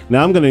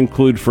Now, I'm going to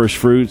include First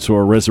Fruits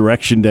or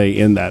Resurrection Day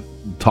in that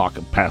talk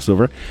of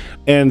Passover.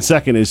 And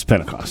second is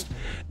Pentecost.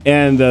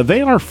 And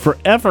they are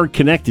forever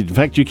connected. In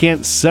fact, you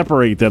can't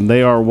separate them.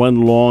 They are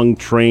one long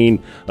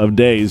train of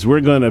days.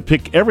 We're going to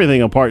pick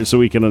everything apart so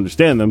we can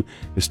understand them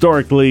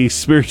historically,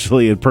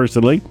 spiritually, and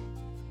personally.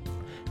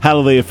 How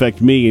do they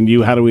affect me and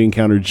you? How do we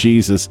encounter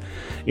Jesus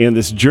in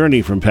this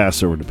journey from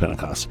Passover to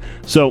Pentecost?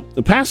 So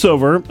the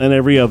Passover and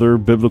every other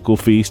biblical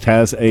feast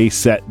has a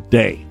set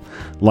day,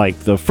 like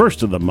the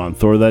 1st of the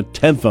month or the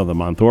 10th of the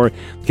month, or in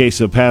the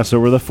case of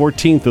Passover, the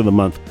 14th of the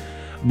month.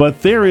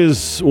 But there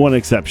is one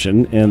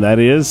exception, and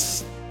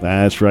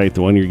that's right,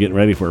 the one you're getting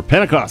ready for,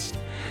 Pentecost.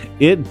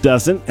 It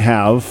doesn't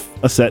have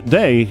a set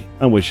day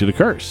on which it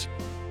occurs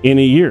in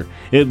a year.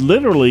 It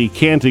literally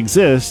can't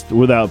exist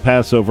without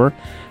Passover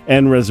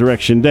and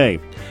Resurrection Day.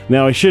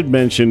 Now, I should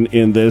mention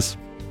in this,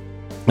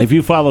 if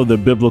you follow the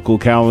biblical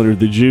calendar,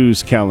 the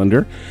Jews'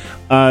 calendar,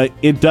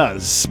 it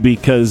does,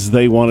 because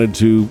they wanted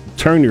to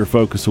turn your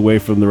focus away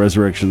from the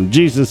resurrection of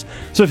Jesus.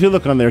 So if you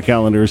look on their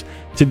calendars,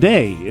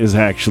 today is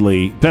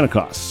actually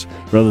Pentecost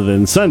rather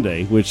than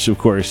Sunday, which of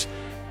course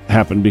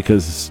happened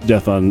because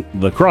death on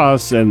the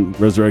cross and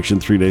resurrection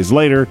 3 days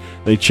later.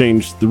 They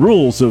changed the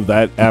rules of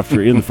that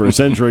after in the first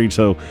century,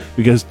 so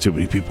because too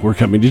many people were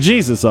coming to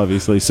Jesus,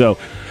 obviously. So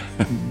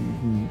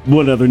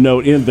one other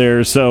note in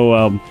there.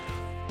 So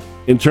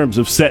in terms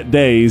of set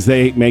days,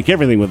 they make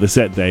everything with a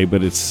set day,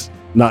 but it's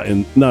not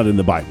in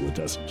the Bible. It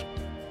doesn't.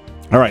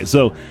 All right,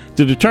 so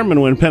to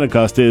determine when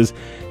Pentecost is,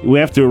 we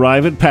have to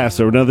arrive at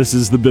Passover. Now, this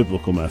is the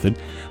biblical method.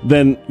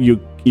 Then you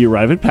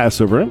arrive at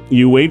Passover.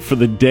 You wait for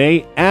the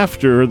day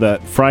after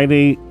that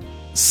Friday,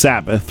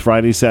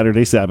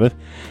 Saturday, Sabbath.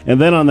 And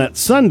then on that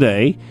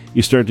Sunday,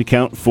 you start to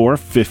count for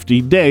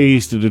 50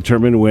 days to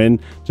determine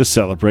when to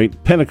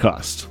celebrate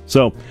Pentecost.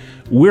 So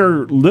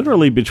we're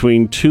literally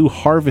between two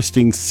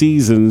harvesting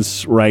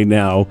seasons right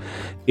now.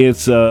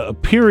 It's a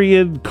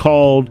period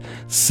called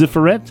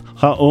Siferet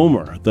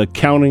HaOmer, the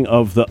counting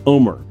of the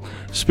Omer.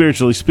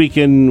 Spiritually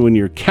speaking, when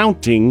you're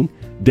counting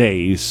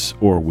days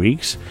or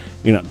weeks,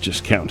 you're not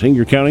just counting,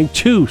 you're counting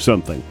to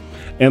something.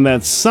 And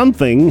that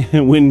something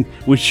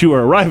which you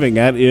are arriving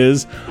at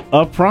is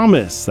a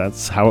promise.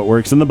 That's how it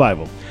works in the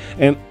Bible.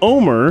 And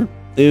Omer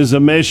is a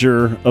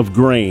measure of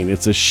grain.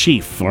 It's a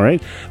sheaf, all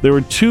right? There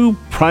were two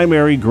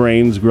primary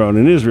grains grown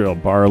in Israel,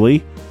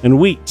 barley and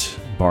wheat.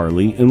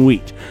 Barley and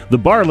wheat. The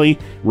barley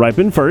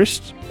ripened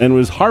first and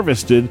was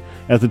harvested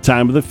at the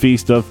time of the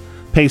feast of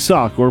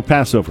Pesach or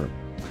Passover.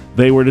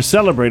 They were to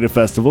celebrate a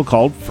festival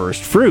called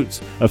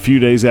Firstfruits a few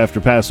days after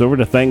Passover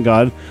to thank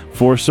God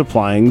for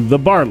supplying the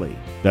barley.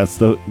 That's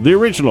the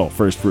original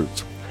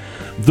Firstfruits.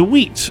 The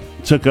wheat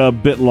took a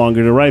bit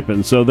longer to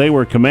ripen, so they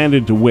were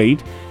commanded to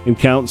wait and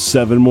count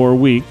 7 more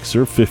weeks,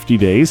 or 50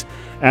 days,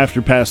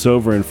 after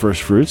Passover and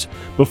Firstfruits,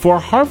 before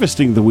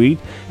harvesting the wheat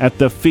at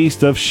the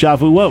Feast of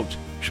Shavuot,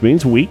 which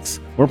means weeks,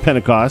 or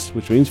Pentecost,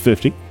 which means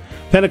 50.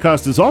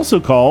 Pentecost is also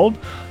called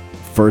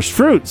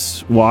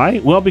Firstfruits. Why?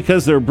 Well,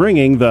 because they're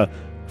bringing the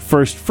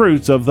first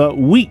fruits of the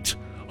wheat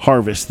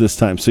harvest this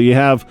time. So you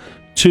have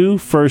two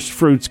first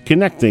fruits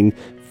connecting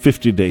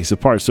 50 days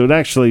apart. So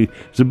there's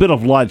a bit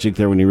of logic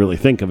there when you really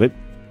think of it.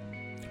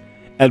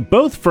 At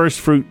both first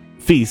fruit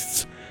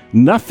feasts,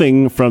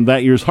 nothing from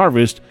that year's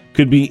harvest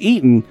could be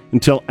eaten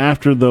until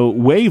after the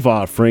wave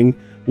offering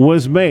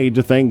was made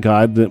to thank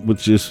God,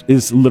 which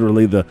is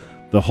literally the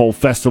whole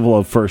festival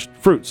of first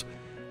fruits.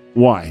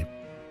 Why?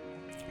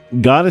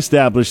 God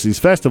established these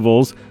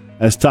festivals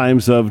as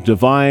times of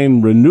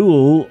divine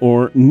renewal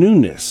or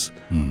newness.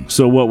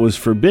 So what was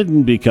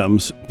forbidden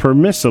becomes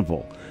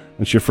permissible.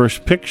 That's your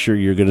first picture.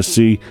 You're going to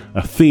see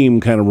a theme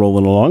kind of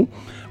rolling along.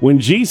 When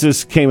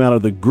Jesus came out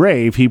of the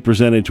grave, he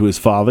presented to his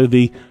Father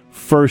the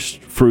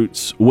first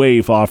fruits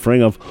wave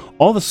offering of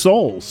all the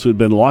souls who had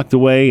been locked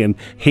away in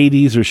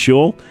Hades or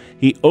Sheol.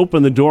 He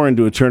opened the door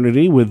into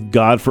eternity with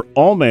God for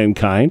all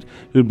mankind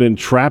who'd been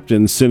trapped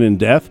in sin and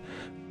death.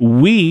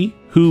 We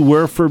who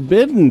were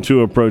forbidden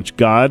to approach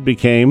God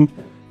became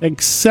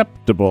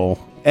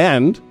acceptable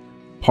and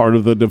part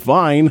of the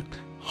divine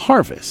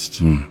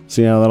harvest.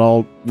 See how that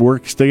all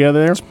works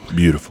together there? It's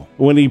beautiful.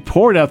 When he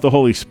poured out the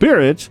Holy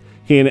Spirit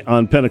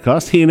on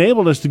Pentecost, he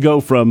enabled us to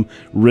go from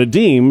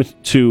redeemed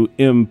to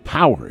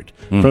empowered,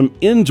 from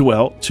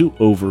indwelt to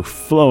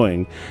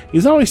overflowing.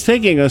 He's always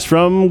taking us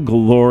from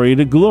glory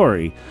to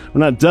glory. We're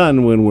not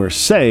done when we're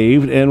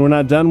saved, and we're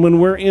not done when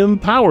we're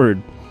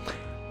empowered.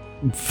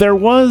 There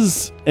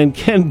was and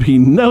can be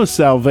no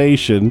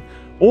salvation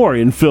or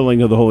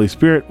infilling of the Holy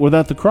Spirit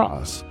without the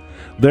cross.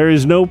 There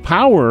is no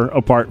power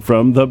apart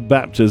from the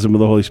baptism of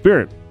the Holy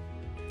Spirit.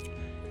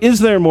 Is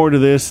there more to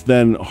this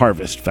than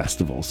harvest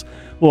festivals?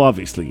 Well,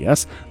 obviously,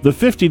 yes. The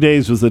 50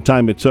 days was the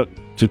time it took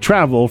to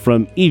travel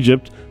from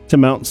Egypt to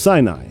Mount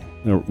Sinai,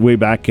 way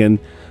back in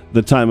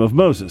the time of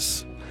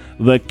Moses.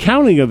 The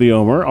counting of the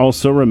Omer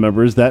also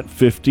remembers that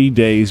 50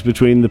 days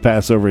between the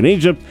Passover in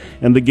Egypt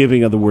and the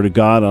giving of the Word of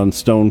God on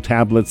stone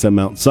tablets at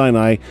Mount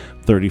Sinai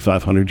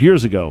 3,500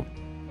 years ago.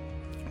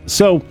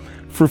 So,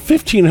 for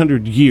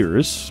 1,500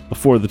 years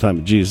before the time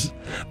of Jesus,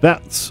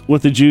 that's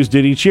what the Jews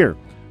did each year.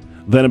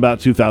 Then about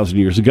 2,000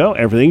 years ago,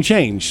 everything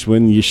changed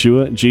when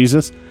Yeshua,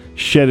 Jesus,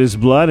 shed his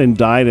blood and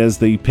died as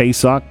the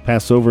Pesach,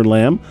 Passover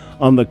lamb,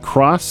 on the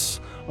cross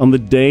on the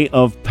day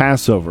of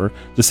Passover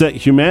to set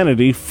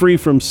humanity free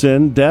from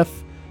sin,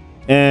 death,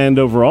 and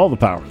over all the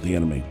power of the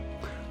enemy.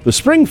 The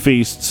spring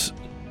feasts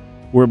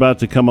were about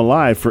to come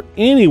alive for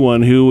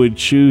anyone who would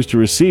choose to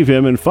receive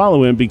him and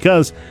follow him,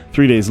 because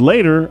 3 days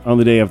later, on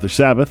the day after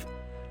Sabbath,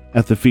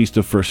 at the Feast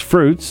of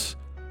Firstfruits,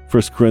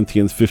 1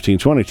 Corinthians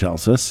 15:20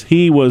 tells us,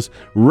 he was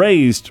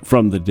raised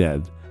from the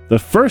dead, the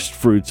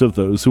firstfruits of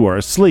those who are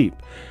asleep.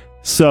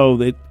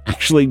 So it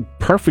actually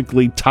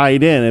perfectly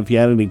tied in, if you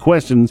had any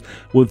questions,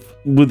 with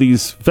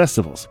these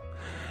festivals.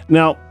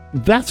 Now,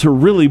 that's a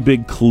really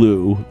big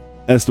clue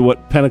as to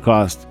what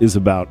Pentecost is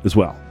about as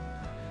well.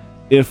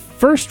 If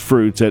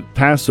firstfruits at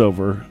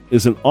Passover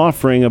is an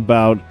offering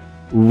about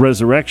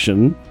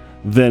resurrection,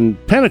 then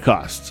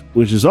Pentecost,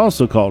 which is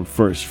also called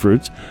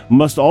firstfruits,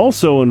 must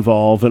also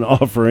involve an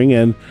offering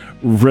and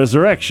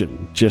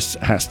resurrection. Just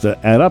has to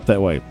add up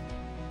that way.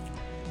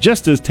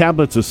 Just as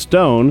tablets of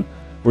stone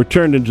were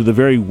turned into the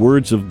very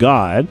words of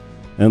God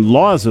and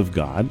laws of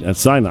God at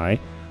Sinai,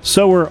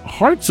 so were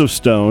hearts of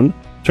stone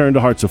turned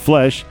to hearts of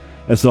flesh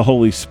as the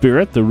Holy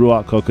Spirit, the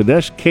Ruach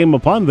HaKodesh, came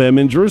upon them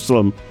in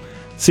Jerusalem.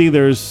 See,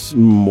 there's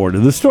more to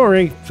the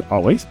story,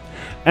 always.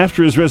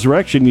 After his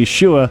resurrection,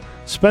 Yeshua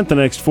spent the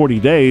next 40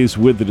 days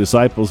with the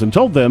disciples and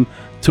told them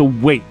to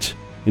wait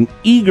in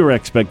eager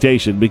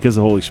expectation, because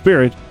the Holy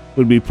Spirit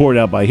would be poured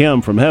out by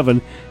him from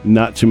heaven in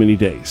not too many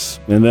days.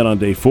 And then on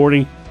day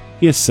 40,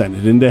 he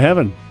ascended into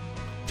heaven.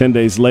 10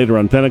 days later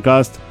on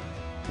Pentecost,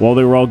 while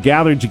they were all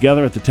gathered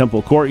together at the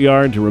temple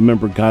courtyard to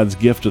remember God's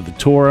gift of the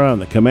Torah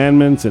and the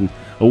commandments and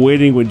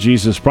awaiting what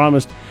Jesus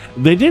promised,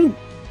 they didn't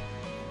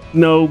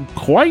know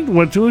quite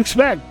what to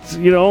expect,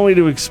 only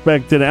to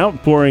expect an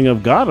outpouring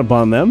of God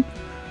upon them.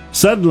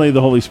 Suddenly,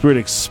 the Holy Spirit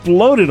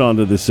exploded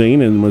onto the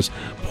scene and was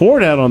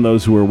poured out on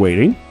those who were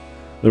waiting.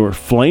 There were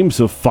flames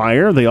of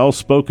fire. They all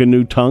spoke in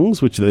new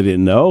tongues, which they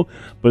didn't know,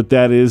 but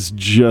that is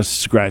just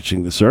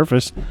scratching the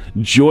surface.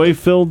 Joy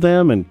filled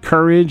them, and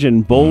courage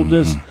and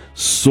boldness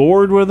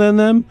soared within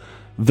them.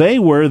 They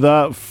were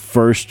the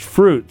first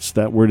fruits,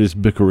 that word is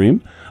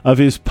bikurim, of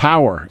his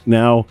power,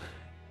 now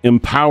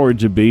empowered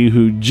to be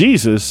who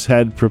Jesus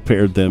had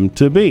prepared them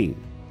to be.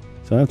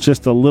 So that's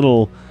just a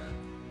little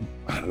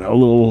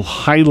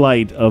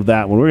highlight of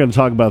that one. We're going to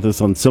talk about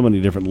this on so many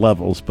different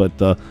levels,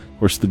 but of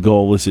course the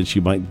goal is that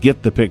you might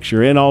get the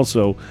picture and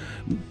also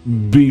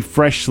be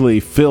freshly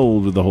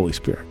filled with the Holy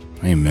Spirit.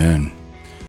 Amen.